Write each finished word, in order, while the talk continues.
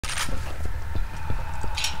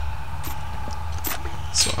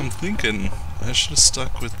So I'm thinking I should have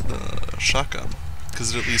stuck with the shotgun,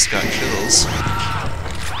 because it at least got kills.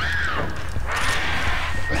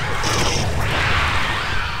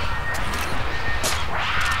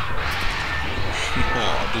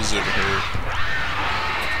 Oh, does it hurt?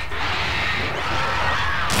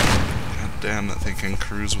 God damn, that thing can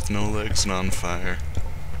cruise with no legs and on fire.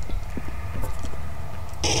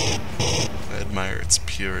 I admire its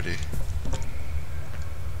purity.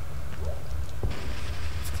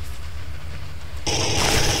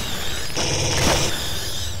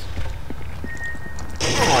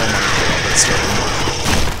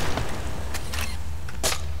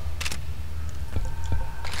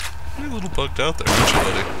 You're a little bugged out there, aren't you,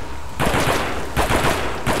 buddy?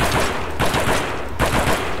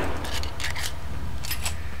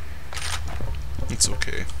 It's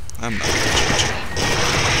okay. I'm not gonna judge you.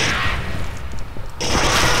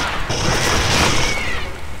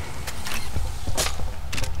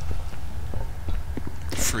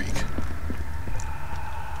 Freak.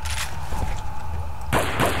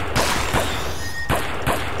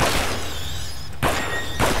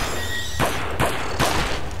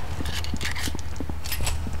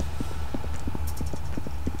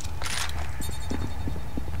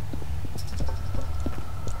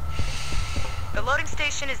 The loading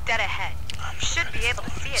station is dead ahead. You should be able to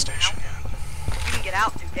see it now. You can get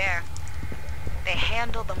out through there. They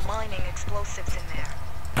handle the mining explosives in there.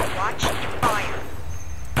 Watch your fire.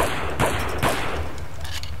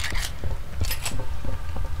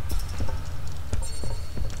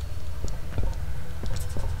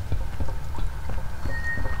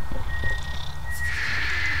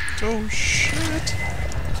 Oh shit.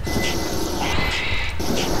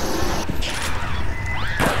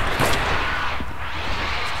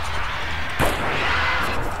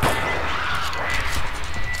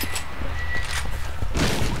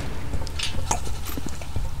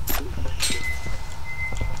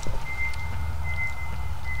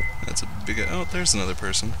 That's a big... oh, there's another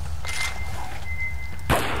person.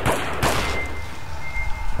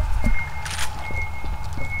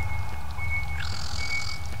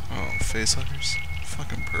 Oh, facehuggers?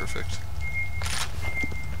 Fucking perfect.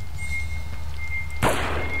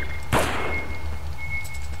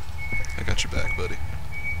 I got your back, buddy.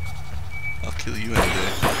 I'll kill you any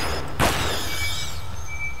day.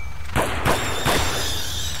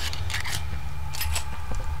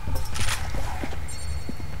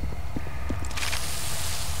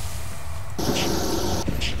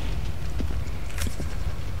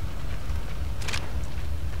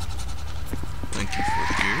 Thank you for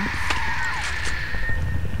the gear.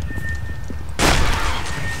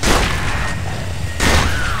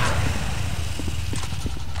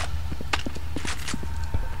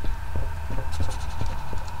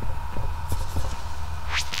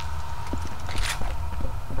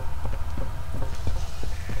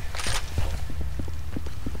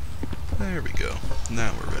 There we go.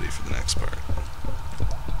 Now we're ready for the next part.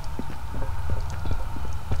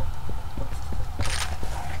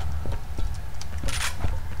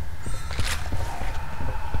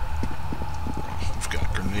 We've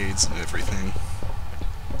got grenades and everything.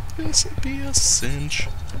 This'll be a cinch.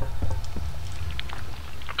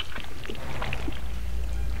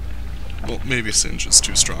 Well, maybe cinch is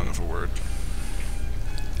too strong of a word.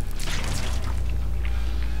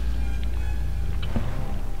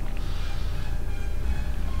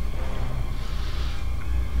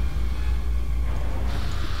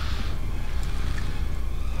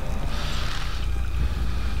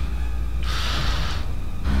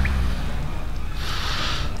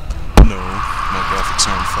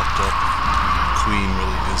 Sound fucked up. Queen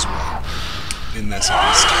really is right. In this at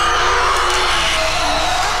least.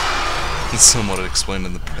 It's somewhat explained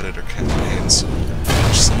in the Predator campaign, so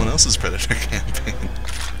watch someone else's Predator campaign.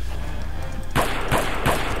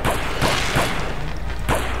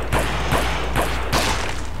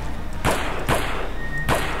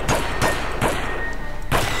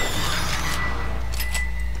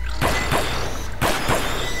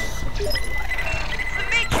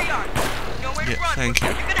 Yeah, thank you.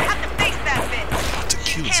 You're gonna have to face that bitch.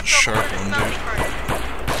 Tequila's a sharp one, dude.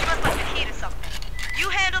 She must like the heat or something. You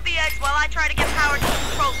handle the eggs while I try to get power to the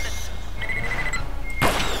control system.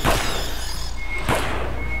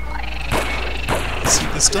 See,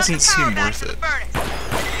 this doesn't seem worth it. The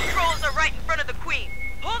controls are right in front of the queen.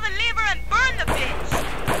 Pull the lever and burn the bitch.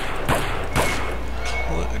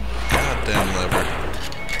 Pull it a goddamn lever.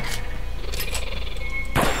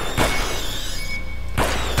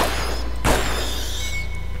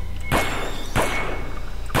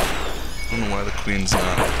 I don't know why the queen's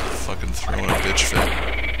not fucking throwing a bitch fit.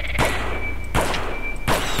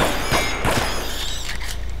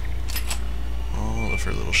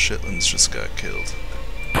 shitlins just got killed.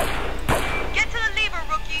 Get to the lever,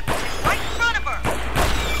 rookie. It's right in front of her.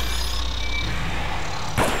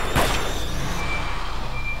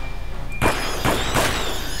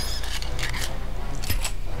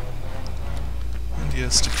 And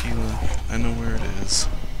yes, Tequila, I know where it is.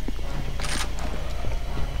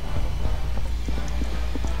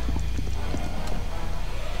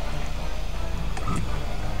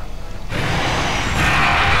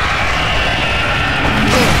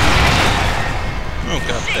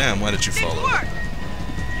 Damn, why did you fall over?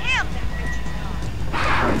 Damn, that bitch is gone.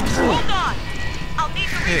 Hold on. I'll need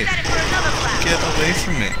to reset it for another blast. Get away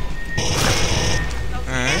from me.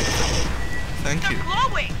 Alright. Thank you. They're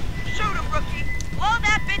glowing. Shoot him, rookie. Blow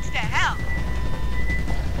that bitch to hell.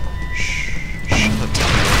 Shh. Shut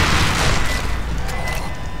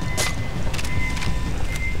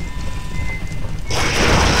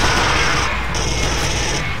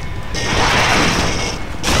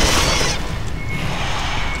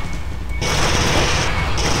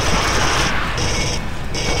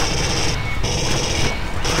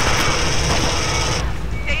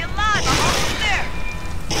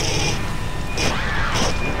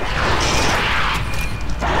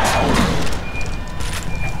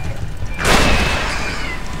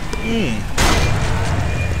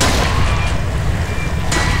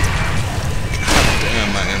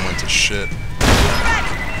Damn, my aim went to shit.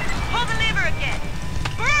 Ready. Pull the lever again.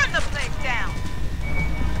 Burn the place down.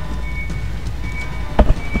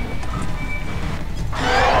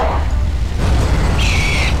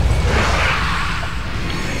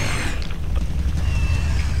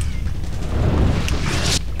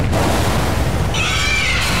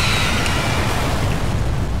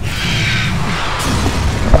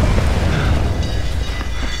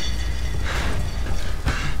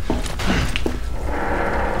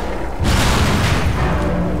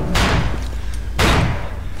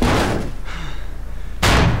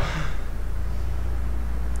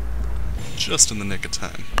 Just in the nick of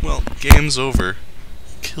time. Well, game's over.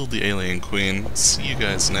 Killed the alien queen. See you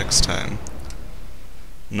guys next time.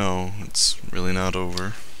 No, it's really not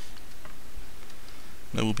over.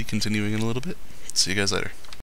 I will be continuing in a little bit. See you guys later.